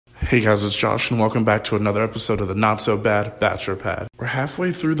Hey guys, it's Josh and welcome back to another episode of the Not So Bad Bachelor Pad. We're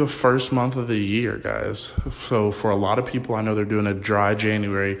halfway through the first month of the year, guys. So for a lot of people, I know they're doing a dry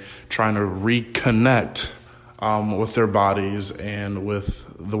January, trying to reconnect with their bodies and with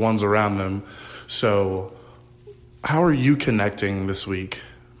the ones around them. So how are you connecting this week?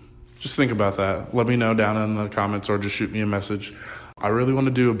 Just think about that. Let me know down in the comments or just shoot me a message. I really want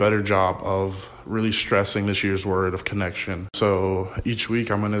to do a better job of really stressing this year's word of connection. So each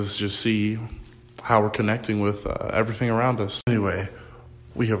week I'm going to just see how we're connecting with everything around us. Anyway,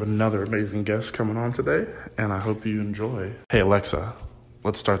 we have another amazing guest coming on today, and I hope you enjoy. Hey, Alexa,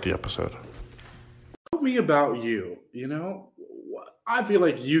 let's start the episode. Tell me about you. You know, I feel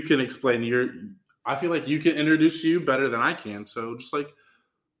like you can I feel like you can introduce you better than I can. So just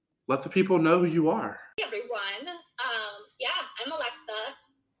let the people know who you are. Hey everyone. I'm Alexa,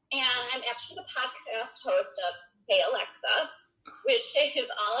 and I'm actually the podcast host of Hey Alexa, which is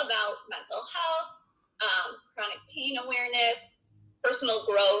all about mental health, chronic pain awareness, personal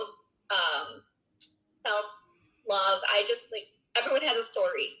growth, self-love. Everyone has a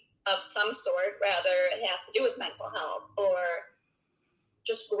story of some sort, whether it has to do with mental health or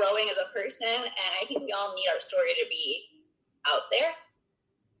just growing as a person, and I think we all need our story to be out there.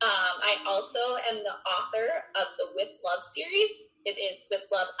 I also am the author of the With Love series. It is With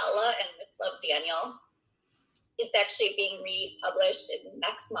Love Ella and With Love Daniel. It's actually being republished in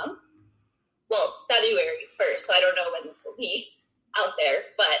next month. Well, February 1st, so I don't know when this will be out there.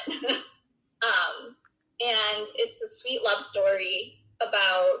 But, and it's a sweet love story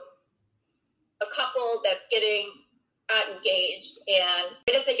about a couple that's got engaged. And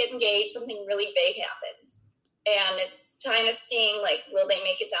right as they get engaged, something really big happens. And it's kind of seeing, will they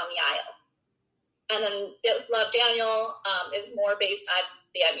make it down the aisle? And then Love Daniel is more based on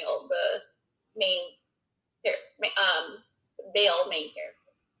Daniel, the male main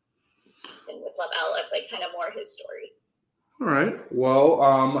character. And with Love Ella, it's kind of more his story. All right.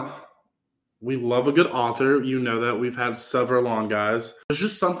 Well, we love a good author. You know that. We've had several on, guys. There's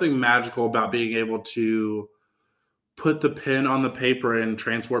just something magical about being able to put the pen on the paper and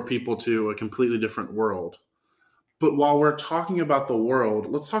transport people to a completely different world. But while we're talking about the world,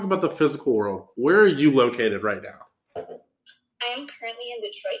 let's talk about the physical world. Where are you located right now? I am currently in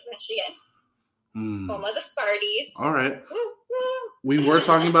Detroit, Michigan. Home of the Sparties. All right. Woo, woo. We were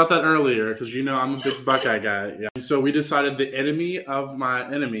talking about that earlier because, I'm a big Buckeye guy. Yeah. So we decided the enemy of my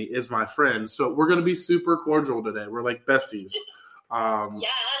enemy is my friend. So we're going to be super cordial today. We're like besties.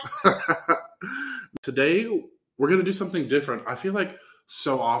 Yeah. Today, we're going to do something different. I feel like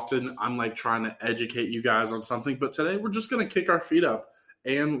so often I'm trying to educate you guys on something, but today we're just going to kick our feet up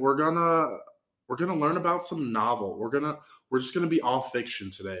and we're going to learn about some novel. We're just going to be all fiction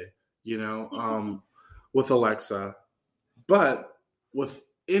today, with Alexa. But with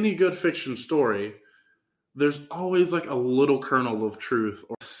any good fiction story, there's always a little kernel of truth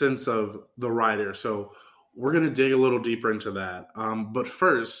or sense of the writer. So we're going to dig a little deeper into that. But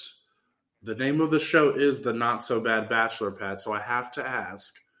first, the name of the show is the Not So Bad Bachelor Pad, so I have to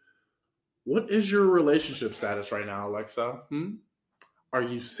ask, what is your relationship status right now, Alexa? Are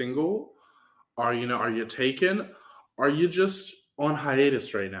you single? Are you taken? Are you just on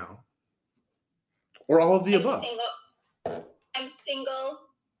hiatus right now? Or all of the above? I'm single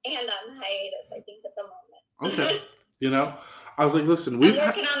and on hiatus, I think, at the moment. Okay. I was like, listen, I'm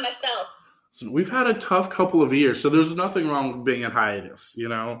working on myself. Listen, we've had a tough couple of years, so there's nothing wrong with being in hiatus,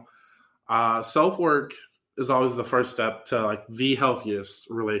 Self-work is always the first step to the healthiest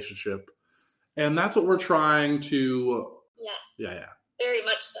relationship. And that's what we're trying to... Yes. Yeah. Very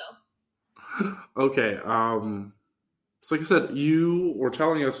much so. Okay. So like I said, you were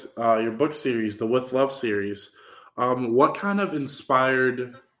telling us your book series, the With Love series. What kind of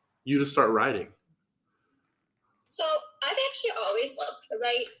inspired you to start writing? So I've actually always loved to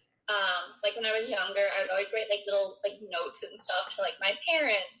write. When I was younger, I would always write little notes and stuff to my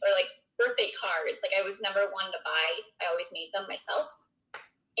parents or birthday cards. I was never one to buy. I always made them myself.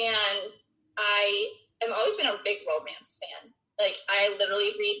 And I have always been a big romance fan. I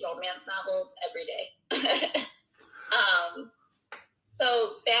literally read romance novels every day.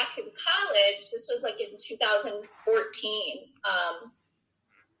 So back in college, this was in 2014, I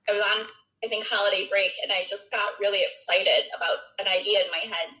was on, I think, holiday break, and I just got really excited about an idea in my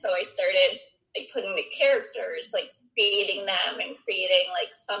head. So I started putting the characters, creating them and creating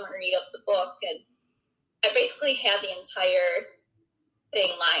summary of the book. And I basically had the entire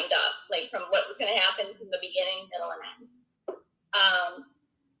thing lined up, from what was going to happen from the beginning, middle, and end.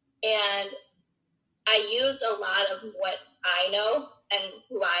 And I used a lot of what I know and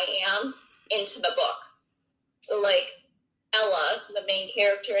who I am into the book. So Ella, the main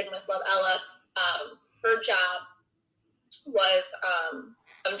character in With Love, Ella, her job was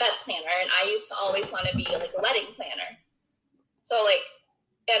a event planner, and I used to always want to be like a wedding planner. So like,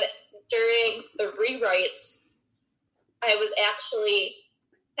 during the rewrites, I was actually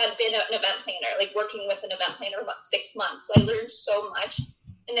had been an event planner, like working with an event planner about 6 months. So I learned so much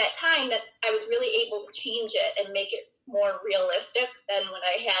in that time that I was really able to change it and make it more realistic than what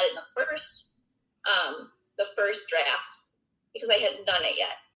I had in the first draft, because I hadn't done it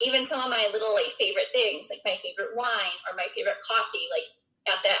yet. Even some of my little like favorite things, like my favorite wine or my favorite coffee, like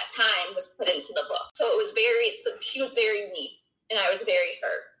at that time was put into the book. So it was she was very me, and I was very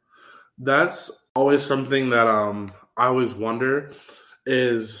her. That's always something that I always wonder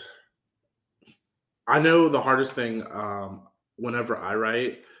is, I know the hardest thing whenever I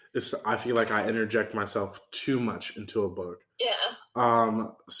write is I feel like I interject myself too much into a book. Yeah.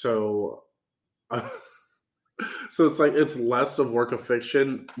 So so it's like, it's less of work of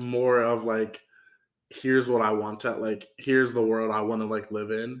fiction, more of like, here's what I want to, like, here's the world I want to like live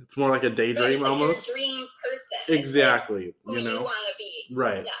in. It's more like a daydream, like almost. Your dream person. Exactly. Like who you want to be.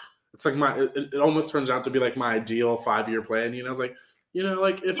 Right. Yeah. It's like it almost turns out to be like my ideal 5-year plan. Like,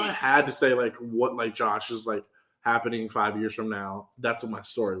 like if I had to say like what like Josh is like happening 5 years from now, that's what my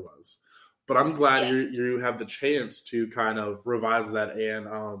story was. But I'm glad you have the chance to kind of revise that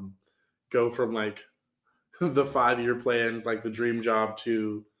and go from like the 5-year plan, like the dream job,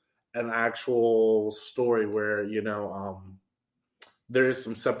 to an actual story where there is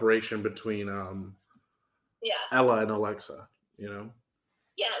some separation between Ella and Alexa.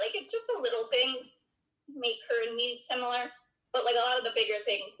 Yeah, like it's just the little things make her and me similar, but like a lot of the bigger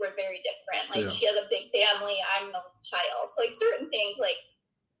things were very different. Like she has a big family, I'm no child, so like certain things like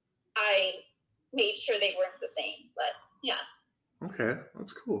I made sure they weren't the same. But yeah. Okay,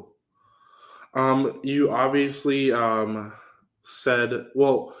 that's cool. You obviously said,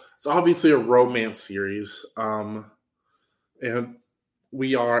 well, it's obviously a romance series, and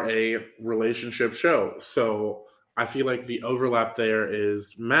we are a relationship show, so I feel like the overlap there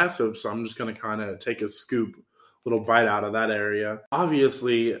is massive. So I'm just going to kind of take a little bite out of that area.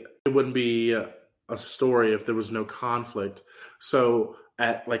 Obviously, it wouldn't be a story if there was no conflict. So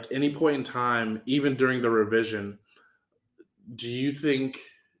at like any point in time, even during the revision, do you think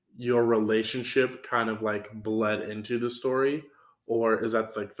your relationship kind of like bled into the story, or is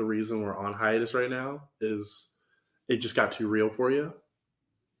that like the reason we're on hiatus right now? Is it just got too real for you?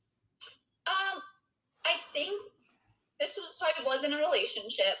 I think so I was in a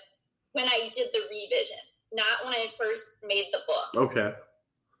relationship when I did the revisions, not when I first made the book. Okay.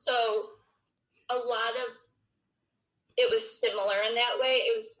 So a lot of it was similar in that way.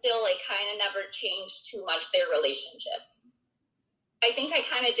 It was still like kind of never changed too much, their relationship. I think I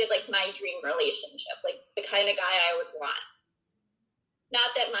kind of did like my dream relationship, like the kind of guy I would want.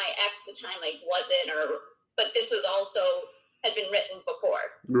 Not that my ex at the time like wasn't, but this was also had been written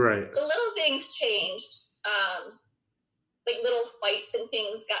before. Right. So little things changed. Like little fights and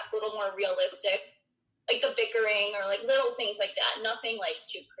things got a little more realistic, like the bickering or like little things like that. Nothing like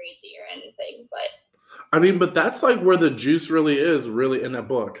too crazy or anything, but I mean, but that's like where the juice really is, really, in a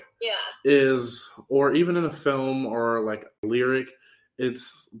book. Yeah. Or even in a film or like a lyric,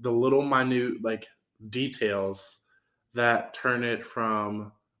 it's the little minute like details that turn it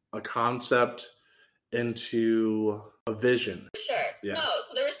from a concept into a vision. For sure. Yeah. No,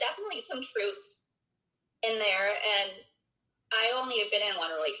 so there was definitely some truths in there, and I only have been in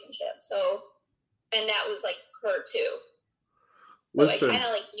one relationship, and that was like her too. So I kind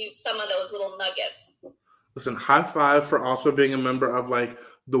of like used some of those little nuggets. Listen, high five for also being a member of like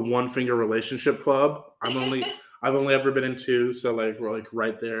the One Finger Relationship Club. I've only ever been in 2, so like we're like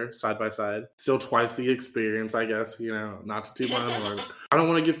right there, side by side. Still twice the experience, I guess. Not to toot my own horn. I don't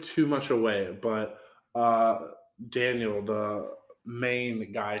want to give too much away, but Daniel, the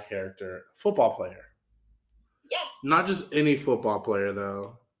main guy character, football player. Yes. Not just any football player,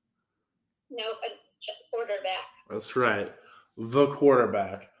 though. Nope, a quarterback. That's right. The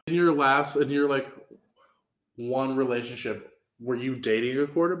quarterback. In your like one relationship, were you dating a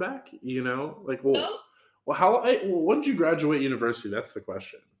quarterback? Like, well, nope. Well, when did you graduate university? That's the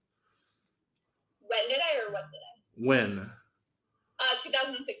question. When did I, or what did I? When?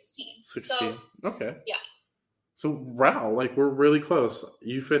 2016. 16. So, okay. Yeah. So, wow, like we're really close.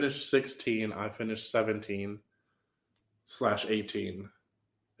 You finished 16. I finished 17/18.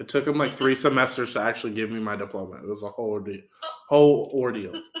 It took them like 3 semesters to actually give me my diploma. It was a whole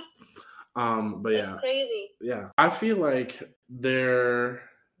ordeal. But yeah. That's crazy. Yeah. I feel like they're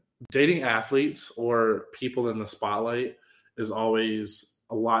dating athletes or people in the spotlight is always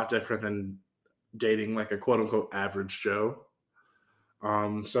a lot different than dating like a quote unquote average Joe.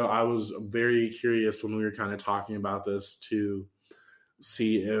 So I was very curious when we were kind of talking about this to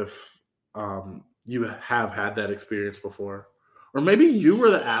see if you have had that experience before. Or maybe you were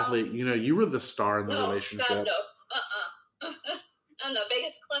the athlete, you were the star in the No, God, relationship. no. I'm the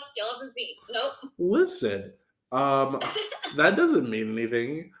biggest klutz you'll ever be. Nope. Listen, that doesn't mean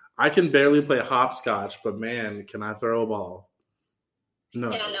anything. I can barely play hopscotch, but man, can I throw a ball? No.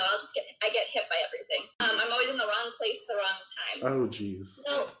 Yeah, no, I get hit by everything. I'm always in the wrong place at the wrong time. Oh, jeez.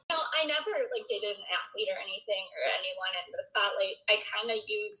 No, I never like dated an athlete or anything or anyone in the spotlight. I kind of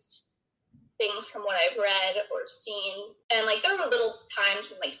used things from what I've read or seen, and like there were little times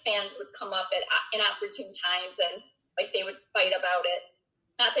when like fans would come up at inopportune times and like they would fight about it.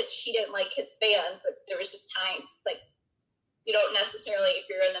 Not that she didn't like his fans, but there was just times like you don't necessarily, if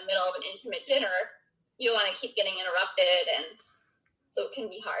you're in the middle of an intimate dinner, you don't want to keep getting interrupted, and so it can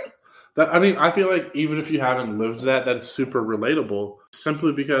be hard. I feel like even if you haven't lived that's super relatable.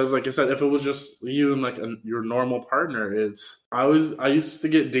 Simply because, like I said, if it was just you and like your normal partner, I used to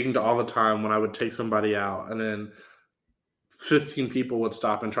get dinged all the time when I would take somebody out, and then 15 people would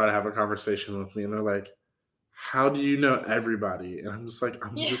stop and try to have a conversation with me, and they're like, "How do you know everybody?" And I'm just like,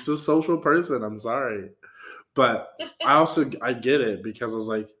 "I'm just a social person. I'm sorry," but I get it because I was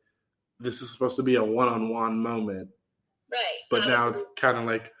like, "This is supposed to be a one-on-one moment." Right. But now it's kind of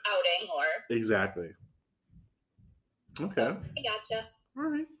like outing or exactly. Okay. I gotcha. All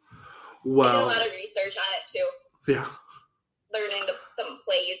right. Well, I did a lot of research on it too. Yeah. Learning some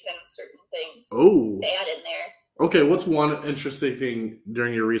plays and certain things. Oh. They add in there. Okay, what's one interesting thing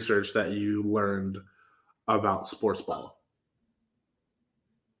during your research that you learned about sports ball?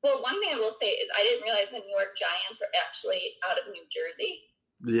 Well, one thing I will say is I didn't realize the New York Giants are actually out of New Jersey.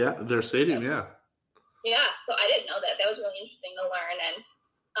 Yeah, their stadium, yeah. Yeah, so I didn't know that. That was really interesting to learn, and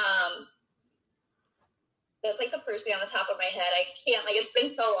that's like the first thing on the top of my head. I can't, like, it's been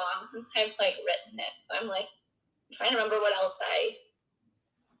so long since I've like written it, so I'm like trying to remember what else I've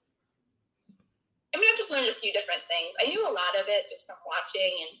just learned a few different things. I knew a lot of it just from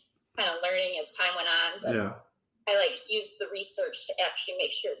watching and kind of learning as time went on, but yeah. I like used the research to actually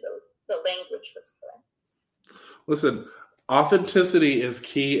make sure the language was correct. Listen, authenticity is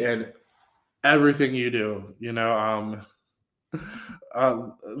key in everything you do.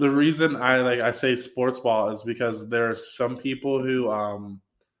 The reason I say sports ball is because there are some people who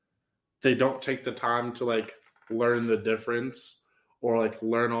they don't take the time to like learn the difference or like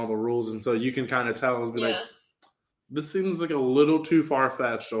learn all the rules, and so you can kind of tell and be like, this seems like a little too far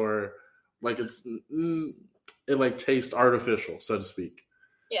fetched, or like it like tastes artificial, so to speak.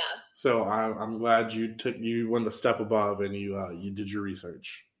 Yeah. So I'm glad you went a step above and you did your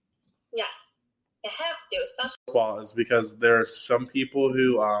research. Yes. You have to, especially well, is because there are some people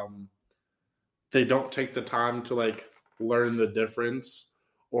who they don't take the time to like learn the difference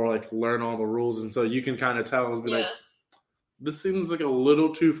or like learn all the rules, and so you can kind of tell and be like, this seems like a little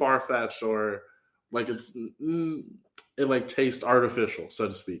too far fetched, or like it like tastes artificial, so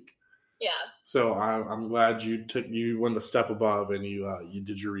to speak. Yeah. So I'm glad you went a step above and you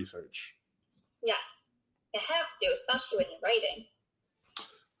did your research. Yes, you have to, especially when you're writing.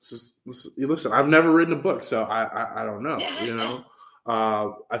 Listen, I've never written a book, so I don't know.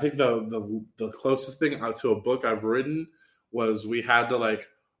 I think the closest thing to a book I've written was we had to like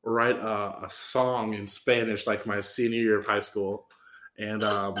write a song in Spanish like my senior year of high school, and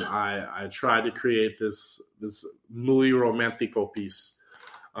I tried to create this muy romantico piece.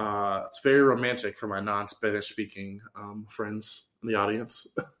 It's very romantic for my non-Spanish speaking friends in the audience.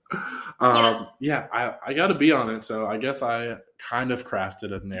 Yeah, I got to be on it, so I guess I kind of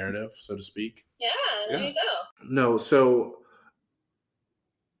crafted a narrative, so to speak. Yeah, there you go. No, so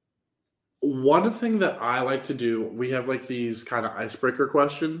one thing that I like to do, we have like these kind of icebreaker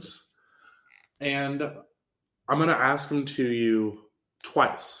questions, and I'm going to ask them to you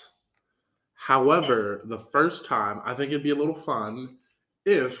twice. However, the first time, I think it'd be a little fun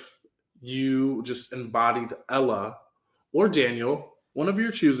if you just embodied Ella or Daniel, one of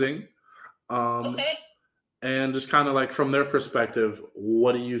your choosing, okay. And just kind of like from their perspective,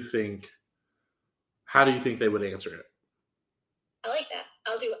 what do you think? How do you think they would answer it? I like that.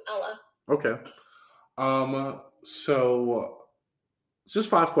 I'll do Ella. Okay. So it's just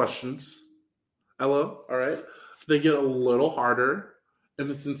 5 questions. Ella, all right. They get a little harder in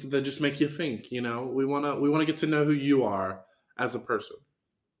the sense that they just make you think. We wanna get to know who you are as a person.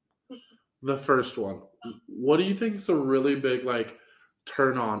 The first one. What do you think is a really big like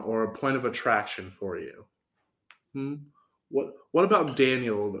turn on or a point of attraction for you? What about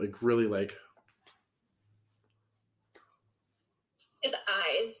Daniel? Like really like his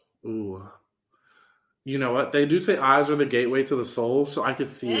eyes. Ooh. You know what? They do say eyes are the gateway to the soul, so I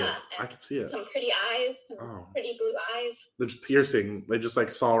could see Yeah, it. I could see it. some pretty eyes, some Oh, pretty blue eyes. they're just piercing. They just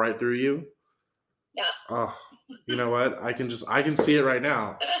like saw right through you. Yeah. Oh, you know what? I can see it right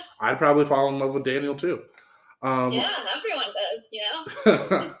now. I'd probably fall in love with Daniel too. Um, Yeah, everyone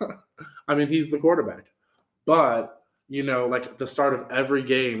does, I mean, he's the quarterback, but like at the start of every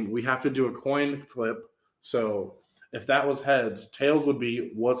game, we have to do a coin flip. So if that was heads, tails would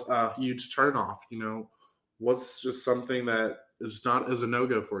be what's a huge turnoff. What's just something that is a no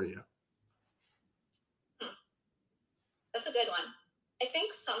go for you. That's a good one. I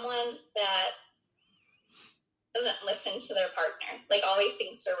think someone that doesn't listen to their partner, like always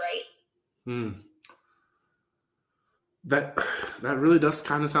thinks they're right. Hmm. That that really does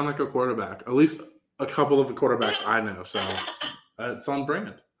kind of sound like a quarterback. At least a couple of the quarterbacks I know. So it's on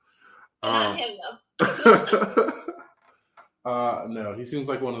brand. Not Um, him though. no, he seems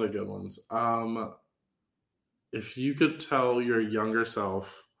like one of the good ones. If you could tell your younger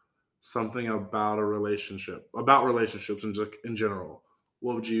self something about relationships in general,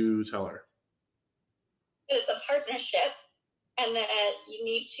 what would you tell her? It's a partnership, and that you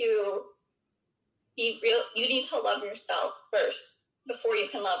need to be real. You need to love yourself first before you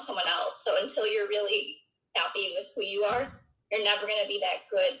can love someone else. So until you're really happy with who you are, you're never going to be that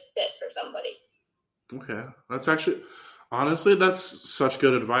good fit for somebody. Okay, that's actually honestly that's such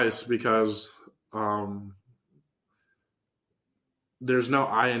good advice because um, there's no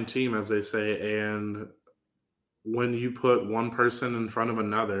I in team, as they say, and when you put one person in front of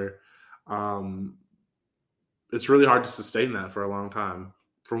another, um, it's really hard to sustain that for a long time.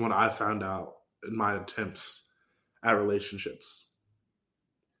 From what I found out in my attempts at relationships.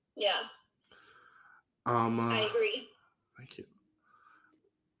 Yeah, Um, I uh, agree. Thank you.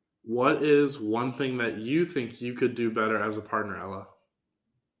 What is one thing that you think you could do better as a partner, Ella?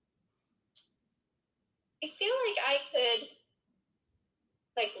 I feel like I could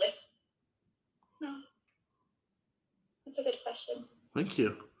like listen. Hmm, that's a good question. Thank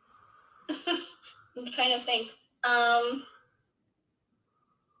you. I'm trying to think.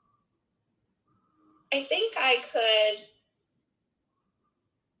 I think I could.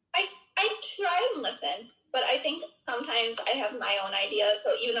 I try and listen, but I think sometimes I have my own ideas.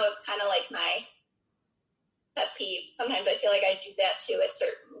 So even though it's kind of like my pet peeve, sometimes I feel like I do that too at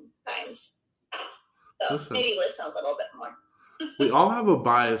certain times. So Listen, maybe listen a little bit more. we all have a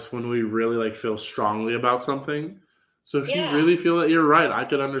bias when we really feel strongly about something. So if you Yeah, really feel that you're right, I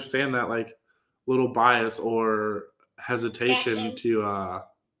could understand that little bias or hesitation passion. to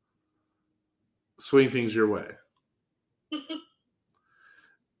swing things your way.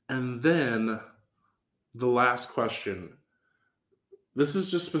 And then the last question. This is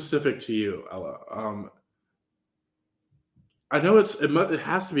just specific to you, Ella. I know it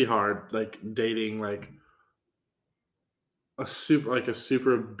has to be hard, dating a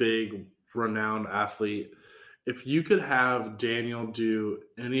super big renowned athlete. If you could have Daniel do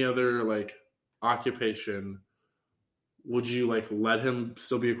any other occupation, would you let him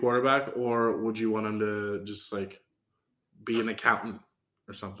still be a quarterback, or would you want him to just be an accountant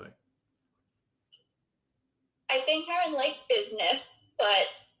or something? I think I would like business, but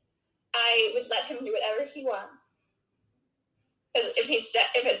I would let him do whatever he wants. Because if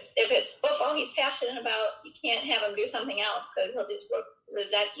it's football he's passionate about, you can't have him do something else because he'll just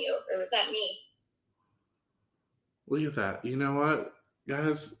resent you or resent me. Look at that. You know what,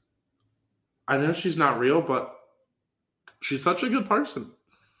 guys? I know she's not real, but she's such a good person.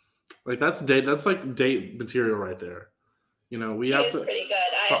 That's date. That's date material right there. We She have is to. pretty good.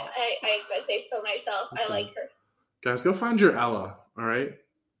 I say so myself. I Listen, like her. guys, go find your Ella. All right.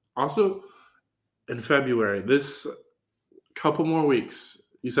 Also, in February, this couple more weeks.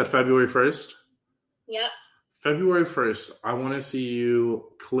 You said February 1st. Yep. February 1st. I want to see you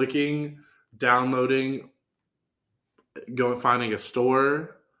clicking, downloading, going finding a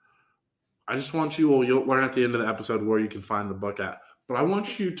store. I just want you. Well, you'll learn at the end of the episode where you can find the book at. But I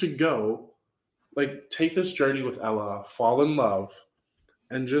want you to go, take this journey with Ella, fall in love,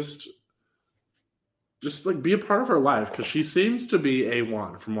 and just be a part of her life because she seems to be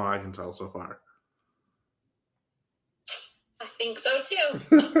A1 from what I can tell so far. I think so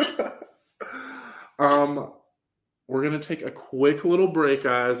too. um, we're gonna take a quick little break,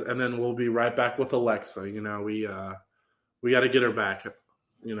 guys, and then we'll be right back with Alexa. We got to get her back,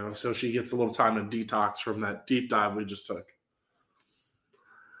 so she gets a little time to detox from that deep dive we just took.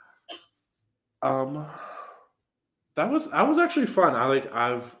 Um, that was actually fun.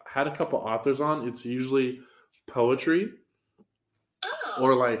 I've had a couple authors on. It's usually poetry Oh.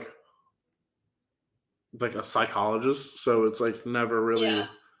 or like a psychologist, so it's never really Yeah.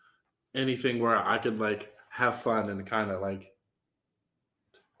 anything where I could like have fun and kind of like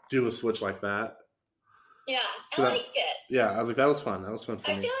do a switch like that. Yeah, I So that, like it. yeah, I was like, that was fun. That was fun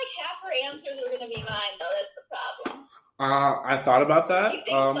for I me. feel like half her answers are going to be mine, though. That's the problem. I thought about She that.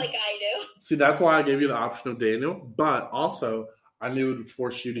 thinks like I do. See, that's why I gave you the option of Daniel, but also I knew it would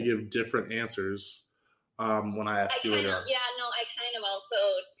force you to give different answers when I asked you later on. I kind of also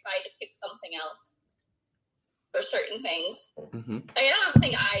tried to pick something else for certain things. Mm-hmm. I don't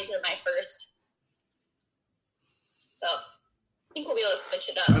think eyes are my first. So I think we'll be able to switch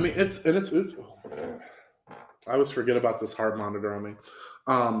it up. I mean, it's I always forget about this heart monitor on me.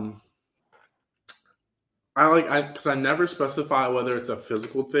 Because I never specify whether it's a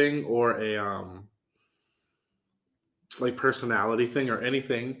physical thing or a like personality thing or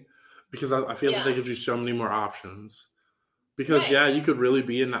anything, because I feel like that gives you so many more options. Because you could really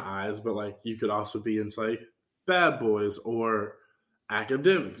be into eyes, but like you could also be into like Bad Boys or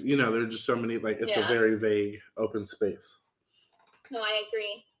academics. You know, there are just so many. Like it's a very vague, open space. No, I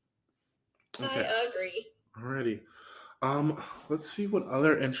agree. Okay. I agree. Alrighty. Let's see what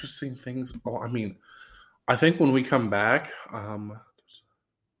other interesting things. Oh, I mean, I think when we come back, I'm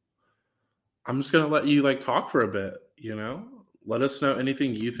just gonna let you like talk for a bit. You know, let us know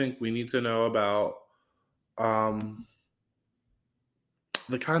anything you think we need to know about.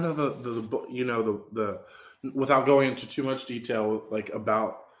 The kind of the you know the without going into too much detail like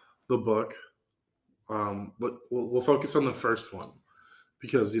about the book. We'll focus on the first one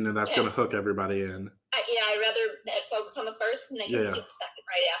because you know that's going to hook everybody in. I'd rather focus on the first and then can see the second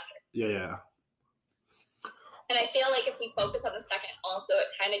right after. Yeah. And I feel like if we focus on the second, also it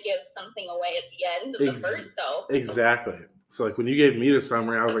kind of gives something away at the end of the first. So exactly. So like when you gave me the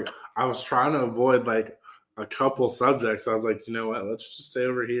summary, I was trying to avoid like a couple subjects. I was like, you know what? Let's just stay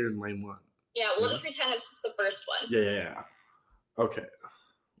over here in lane one. Yeah, we'll just pretend it's just the first one. Yeah. Okay.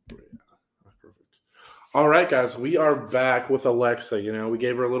 Perfect. All right, guys, we are back with Alexa. You know, we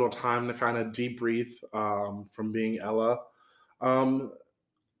gave her a little time to kind of debrief from being Ella.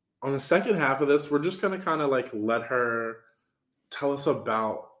 On the second half of this, we're just going to kind of like let her tell us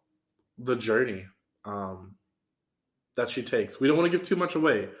about the journey that she takes. We don't want to give too much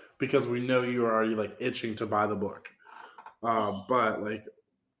away because we know you are already like itching to buy the book. But like,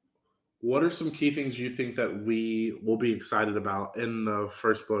 what are some key things you think that we will be excited about in the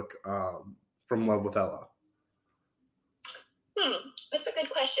first book, From Love with Ella? That's a good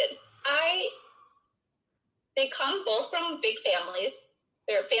question. They come both from big families.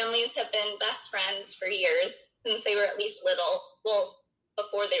 Their families have been best friends for years since they were at least little. Well,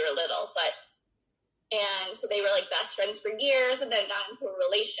 before they were little, and so they were like best friends for years and then got into a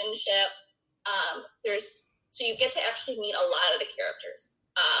relationship. So you get to actually meet a lot of the characters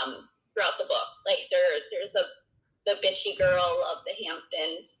throughout the book. Like there's the bitchy girl of the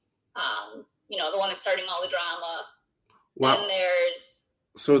Hamptons, you know, the one that's starting all the drama. Wow. And there's...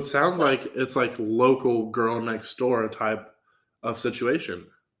 So it sounds like it's like local girl next door type of situation.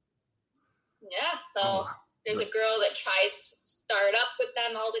 Yeah, so there's a girl that tries to start up with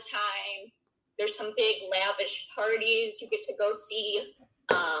them all the time. There's some big lavish parties you get to go see.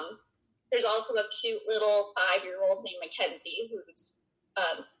 There's also a cute little 5-year-old named Mackenzie, who's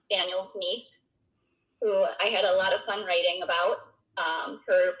Daniel's niece, who I had a lot of fun writing about.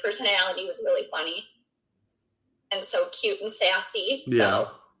 Her personality was really funny and so cute and sassy. Yeah.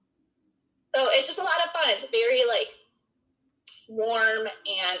 So it's just a lot of fun. It's very like warm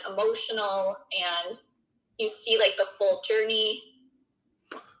and emotional, and you see like the full journey.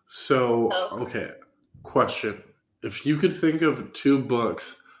 So okay, question. If you could think of 2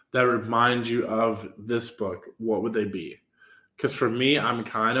 books that remind you of this book, what would they be? Because for me, I'm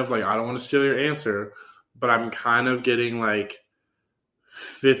kind of like, I don't want to steal your answer, but I'm kind of getting like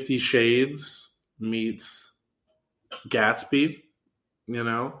 50 Shades meets Gatsby, you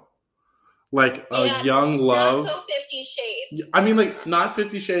know? Like a young love. Not so 50 Shades. I mean, like not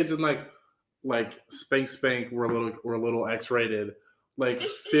 50 Shades and like Spank, we're a little X-rated. Like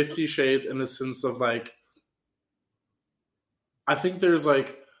 50 Shades in the sense of like, I think there's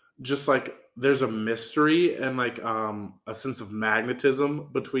like just like there's a mystery and like a sense of magnetism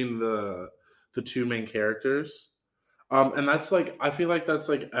between the 2 main characters. And that's like I feel like that's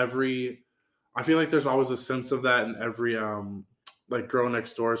like I feel like there's always a sense of that in every like girl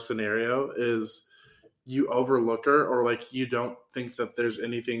next door scenario is you overlook her or like you don't think that there's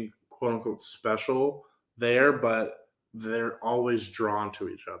anything quote unquote special there, but they're always drawn to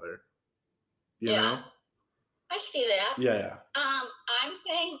each other. You know? I see that. Yeah. I'm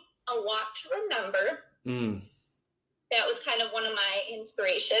saying A Walk to Remember. That was kind of one of my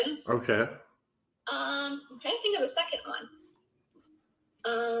inspirations. Okay. I'm trying to think of the second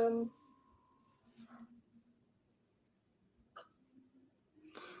one.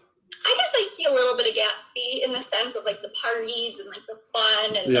 a little bit of Gatsby in the sense of like the parties and like the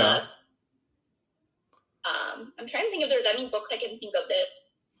fun and Yeah. I'm trying to think if there's any books I can think of that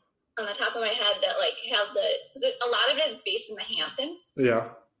on the top of my head that like have a lot of it is based in the Hamptons. Yeah.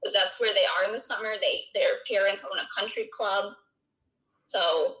 But that's where they are in the summer. Their parents own a country club.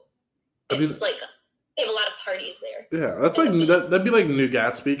 So it's like they have a lot of parties there. Yeah, that's like that'd be like New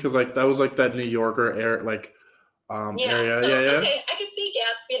Gatsby because like that was like that New Yorker area area. So, yeah. Okay, I could see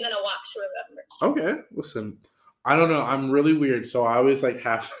Gatsby and then A Walk to Remember. Okay, listen, I don't know. I'm really weird, so I always like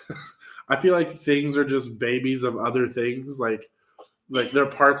have. I feel like things are just babies of other things. Like they're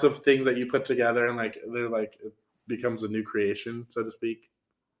parts of things that you put together, and like they're like it becomes a new creation, so to speak.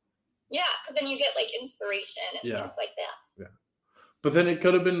 Yeah, because then you get like inspiration and things like that. Yeah, but then it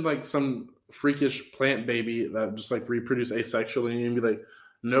could have been like some freakish plant baby that just like reproduced asexually, and be like,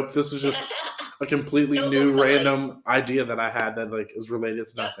 nope, this is just a completely new random idea that I had that like is related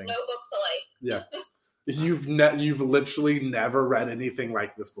to nothing. No books alike. Yeah, you've literally never read anything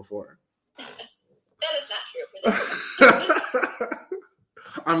like this before. That is not true for this.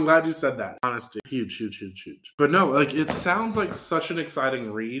 I'm glad you said that. Honesty, huge. But no, like it sounds like such an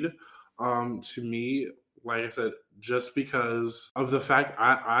exciting read. To me, like I said, just because of the fact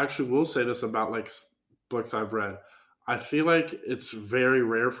I actually will say this about like books I've read. I feel like it's very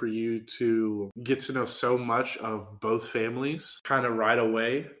rare for you to get to know so much of both families kind of right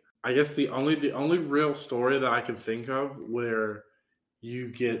away. I guess the only real story that I can think of where you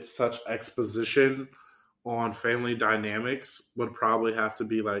get such exposition on family dynamics would probably have to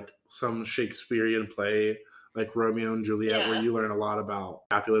be like some Shakespearean play like Romeo and Juliet, where you learn a lot about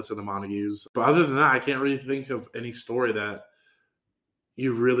Capulets and the Montagues. But other than that, I can't really think of any story that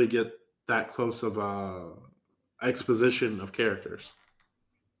you really get that close of exposition of characters.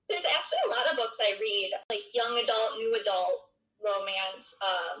 There's actually a lot of books I read, like young adult, new adult romance.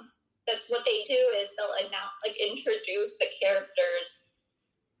 That what they do is they'll introduce the characters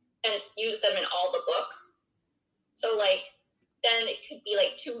and use them in all the books. So like then it could be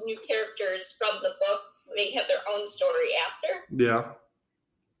like two new characters from the book. They have their own story after. Yeah.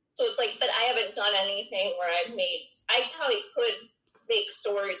 So it's like, but I haven't done anything where I probably could make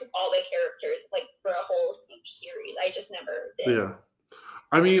stories of all the characters like for a whole huge series. I just never did. Yeah.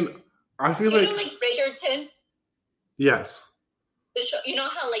 I mean, I feel like... Do you know like Bridgerton? Yes. The show, you know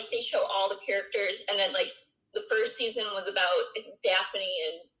how like they show all the characters and then like the first season was about Daphne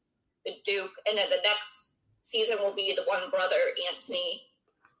and the Duke, and then the next season will be the one brother, Anthony,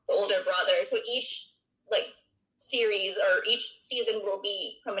 the older brother. So each like series or each season will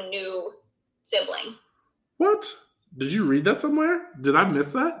be from a new sibling. What? Did you read that somewhere? Did I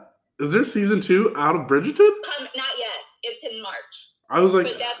miss that? Is there season 2 out of Bridgerton? Not yet. It's in March. I was like,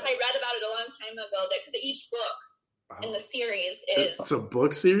 but I read about it a long time ago. That because each book in the series is it's a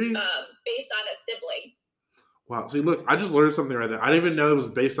book series based on a sibling. Wow. See, look, I just learned something right there. I didn't even know it was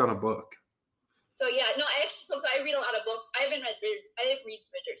based on a book. So yeah, no, I read a lot of books. I didn't read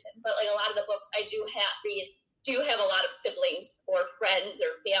Bridgerton, but like a lot of the books I do have a lot of siblings or friends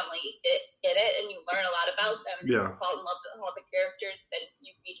or family in it, and you learn a lot about them. And you fall in love with all the characters, then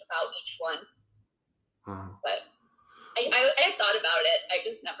you read about each one. But I thought about it. I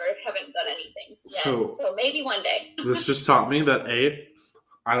just haven't done anything yet. So maybe one day. This just taught me that A,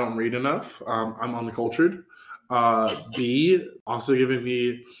 I don't read enough. I'm uncultured. B, also giving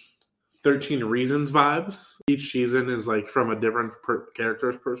me 13 Reasons vibes. Each season is like from a different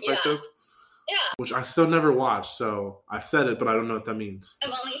character's perspective. Yeah. Which I still never watched, so I said it, but I don't know what that means. I've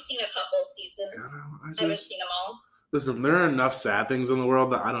only seen a couple seasons. I haven't seen them all. Listen, there are enough sad things in the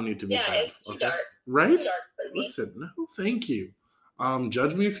world that I don't need to be sad. Yeah, it's too dark. Right? Too dark for me. Listen, no, thank you.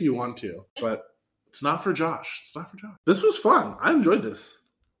 Judge me if you want to, but it's not for Josh. It's not for Josh. This was fun. I enjoyed this.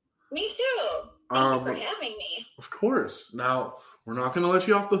 Me too. Thank you for having me. Of course. Now, we're not going to let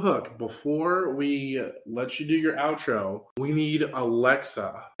you off the hook. Before we let you do your outro, we need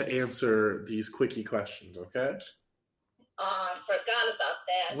Alexa to answer these quickie questions, okay? I forgot about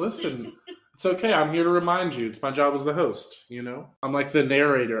that. Listen, it's okay. I'm here to remind you. It's my job as the host, you know? I'm like the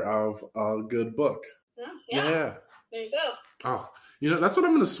narrator of a good book. Yeah. There you go. Oh, you know, that's what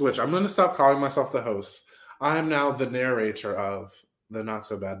I'm going to switch. I'm going to stop calling myself the host. I am now the narrator of the Not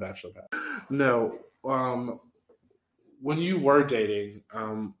So Bad Bachelor Pad. No, when you were dating,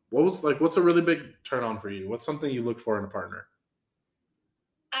 what's a really big turn on for you? What's something you look for in a partner?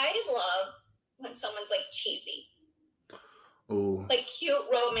 I love when someone's like cheesy. Ooh. Like cute,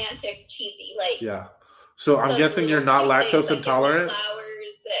 romantic, cheesy. Like yeah. So I'm guessing you're not lactose intolerant?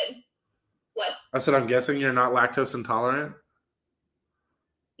 Flowers and what? I said I'm guessing you're not lactose intolerant?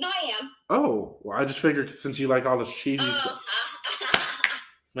 No, I am. Oh, well, I just figured since you like all this cheesy stuff.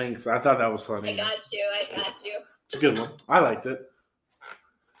 Thanks. I thought that was funny. I got you. It's a good one. I liked it.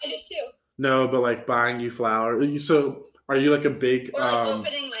 I did too. No, but like buying you flowers. So are you like a big... Or like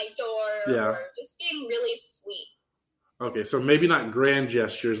opening my door, or just being really sweet. Okay, so maybe not grand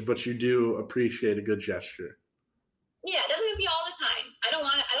gestures, but you do appreciate a good gesture. Yeah, it doesn't have to be all the time. I don't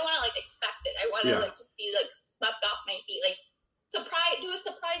want to like expect it. I want to like just be like swept off my feet. Like do a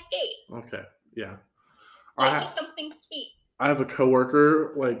surprise date. Okay, yeah. Like just something sweet. I have a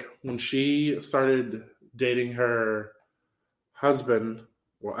coworker, like when she started dating her husband,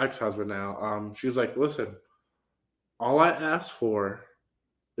 well, ex-husband now, she was like, listen, all I ask for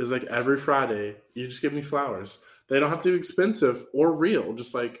is like every Friday, you just give me flowers. They don't have to be expensive or real.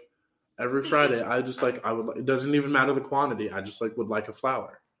 Just like every Friday, I just like, it doesn't even matter the quantity. I just like would like a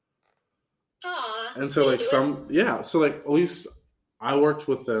flower. Aww. And so like so like at least I worked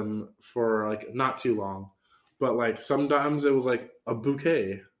with them for like not too long, but like sometimes it was like a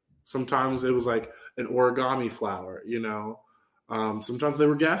bouquet. Sometimes it was like an origami flower, you know. Sometimes they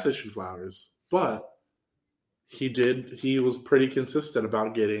were gas station flowers, but he was pretty consistent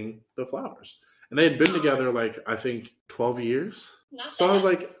about getting the flowers. And they had been together like I think 12 years. So I was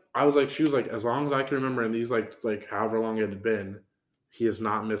like, she was like, as long as I can remember in these like however long it had been, he has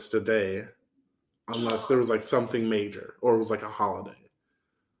not missed a day unless there was like something major or it was like a holiday.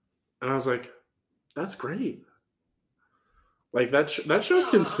 And I was like, that's great. Like that shows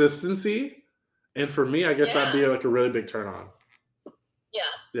consistency. And for me, I guess that'd be like a really big turn on. Yeah.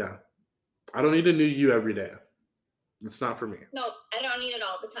 Yeah. I don't need a new you every day. It's not for me. No, I don't need it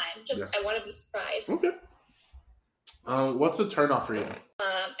all the time. Just I want to be surprised. Okay. What's a turn off for you?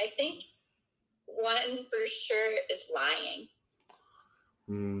 I think one for sure is lying.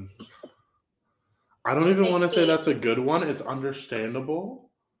 I don't even want to say that's a good one. It's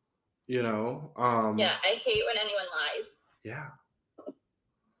understandable, you know. Yeah, I hate when anyone lies. Yeah.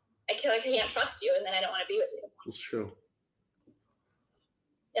 I feel like I can't trust you, and then I don't want to be with you. It's true.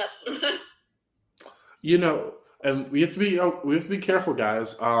 Yep. You know, and we have to be careful,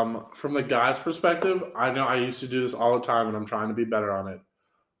 guys. From the guy's perspective, I know I used to do this all the time, and I'm trying to be better on it.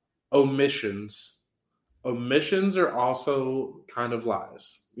 Omissions are also kind of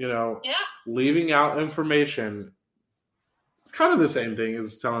lies. You know, leaving out information. It's kind of the same thing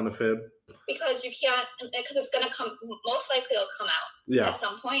as telling a fib. Because you can't, because it's going to come. Most likely, it'll come out at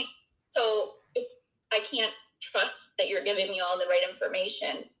some point. So if I can't trust that you're giving me all the right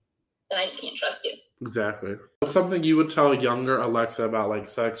information, then I just can't trust you. Exactly. What's something you would tell younger Alexa about like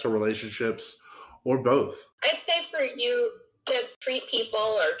sex or relationships or both? I'd say for you to treat people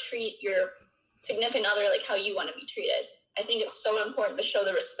or treat your significant other like how you want to be treated. I think it's so important to show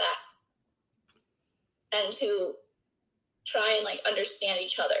the respect and to try and like understand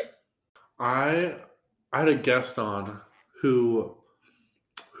each other. I had a guest on who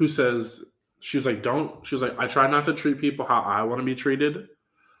says she was like I try not to treat people how I want to be treated.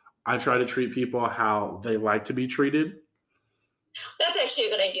 I try to treat people how they like to be treated. That's actually a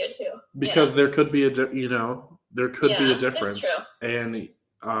good idea too. Because there could be a difference. That's true. And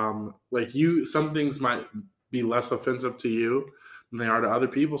like some things might be less offensive to you than they are to other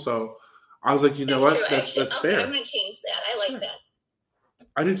people. So I was like, you know what? That's fair. I'm going to change that. I like that.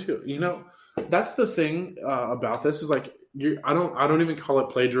 I do too. You know, that's the thing about this is like I don't even call it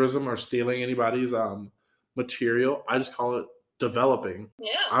plagiarism or stealing anybody's material. I just call it developing.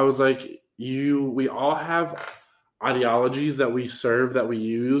 Yeah. I was like, we all have ideologies that we serve, that we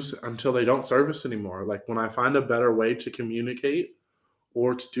use until they don't serve us anymore. Like when I find a better way to communicate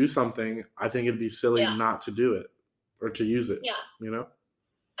or to do something, I think it'd be silly not to do it or to use it. Yeah. You know?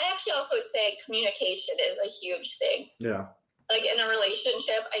 I actually also would say communication is a huge thing. Yeah. Like in a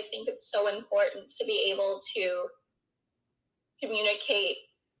relationship, I think it's so important to be able to communicate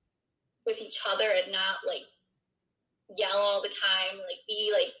with each other and not like yell all the time, like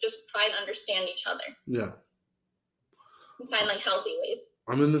be like just try and understand each other. Yeah. And find like healthy ways.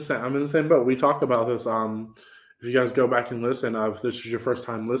 I'm in the same boat. We talk about this. If you guys go back and listen, if this is your first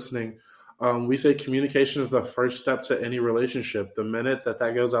time listening, we say communication is the first step to any relationship. The minute that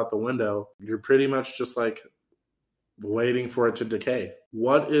goes out the window, you're pretty much just like waiting for it to decay.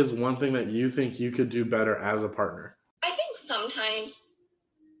 What is one thing that you think you could do better as a partner? I think sometimes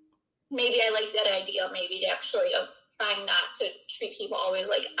maybe I like that idea, maybe actually of trying not to treat people always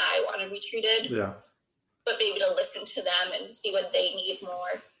like I want to be treated. Yeah. But maybe to listen to them and see what they need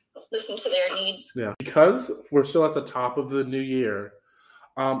more. Listen to their needs. Yeah. Because we're still at the top of the new year,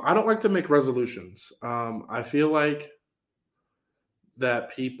 I don't like to make resolutions. I feel like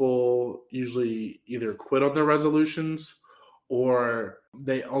that people usually either quit on their resolutions or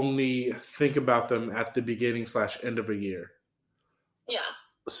they only think about them at the beginning / end of a year. Yeah.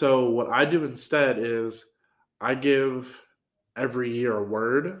 So what I do instead is I give every year a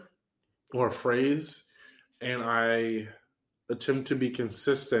word or a phrase, and I attempt to be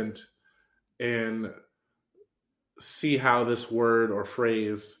consistent and see how this word or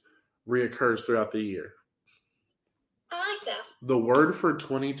phrase reoccurs throughout the year. I like that. The word for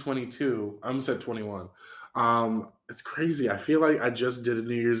 2022, I almost said 21. It's crazy. I feel like I just did a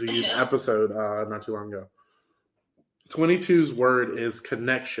New Year's Eve episode not too long ago. 22's word is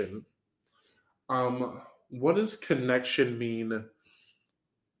connection. What does connection mean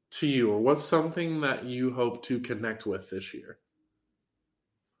to you, or what's something that you hope to connect with this year?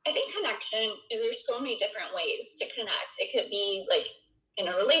 I think connection, there's so many different ways to connect. It could be like in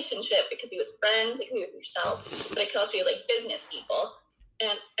a relationship, it could be with friends, it could be with yourself, but it could also be like business people.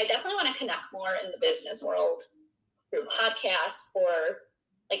 And I definitely want to connect more in the business world through podcasts or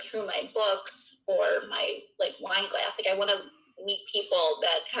like through my books or my like wine glass. Like I want to meet people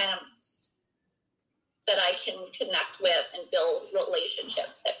that kind of that I can connect with and build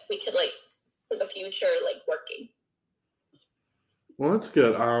relationships that we could like for the future, like working. Well, that's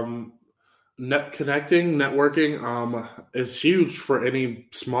good. Connecting, networking is huge for any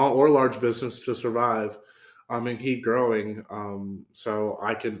small or large business to survive and keep growing. So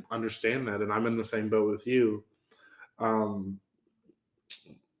I can understand that, and I'm in the same boat with you. Um,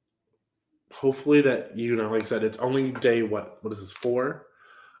 Hopefully that, like I said, it's only day what is this, 4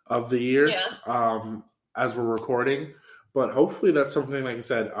 of the year? Yeah. As we're recording, but hopefully that's something, like I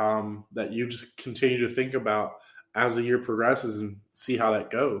said, that you just continue to think about as the year progresses and see how that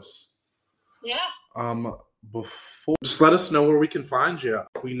goes. Yeah. Before, just let us know where we can find you.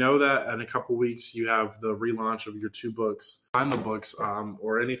 We know that in a couple weeks you have the relaunch of your 2 books. Find the books,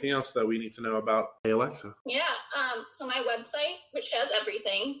 or anything else that we need to know about Hey Alexa. Yeah. So my website, which has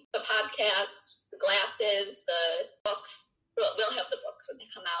everything, the podcast, the glasses, the books, we'll have the books when they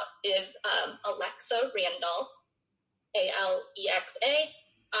come out, is Alexa Randolph,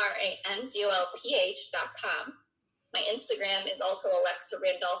 AlexaRandolph.com. My Instagram is also Alexa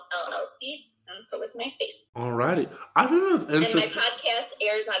Randolph LLC, and so is my face. Alrighty. I think that's interesting. And my podcast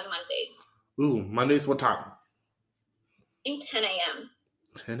airs on Mondays. Ooh, Mondays what time? 10 a.m.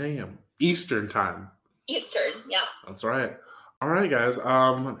 10 a.m. Eastern time. Eastern, yeah. That's right. All right, guys.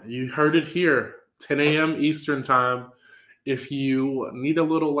 You heard it here. 10 a.m. Eastern time. If you need a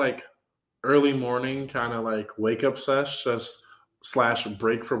little like early morning kind of like wake up slash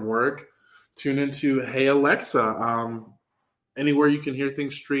break from work, tune into Hey Alexa. Anywhere you can hear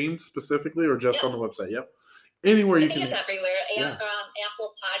things streamed specifically, or just on the website? Yep. Anywhere you can. I think it's everywhere.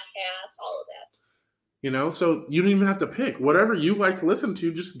 Apple Podcasts, all of that. So you don't even have to pick. Whatever you like to listen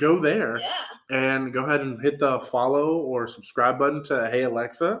to, just go there. Yeah. And go ahead and hit the follow or subscribe button to Hey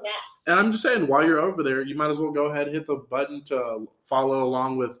Alexa. Yes. And I'm just saying, while you're over there, you might as well go ahead and hit the button to follow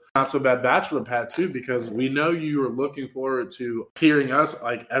along with Not So Bad Bachelor Pad too, because we know you are looking forward to hearing us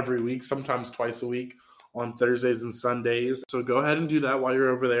like every week, sometimes twice a week on Thursdays and Sundays. So go ahead and do that while you're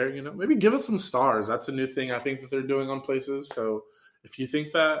over there. Maybe give us some stars. That's a new thing I think that they're doing on places. So if you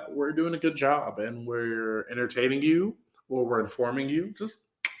think that we're doing a good job and we're entertaining you or we're informing you, just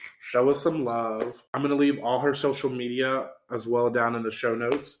show us some love. I'm going to leave all her social media as well down in the show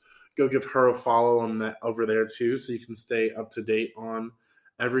notes. Go give her a follow on that over there too, so you can stay up to date on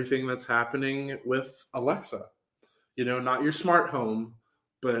everything that's happening with Alexa. Not your smart home,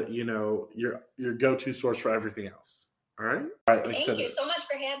 but your go-to source for everything else. All right? Thank you so much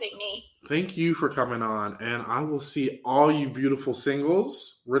for having me. Thank you for coming on, and I will see all you beautiful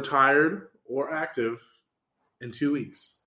singles, retired or active, in 2 weeks.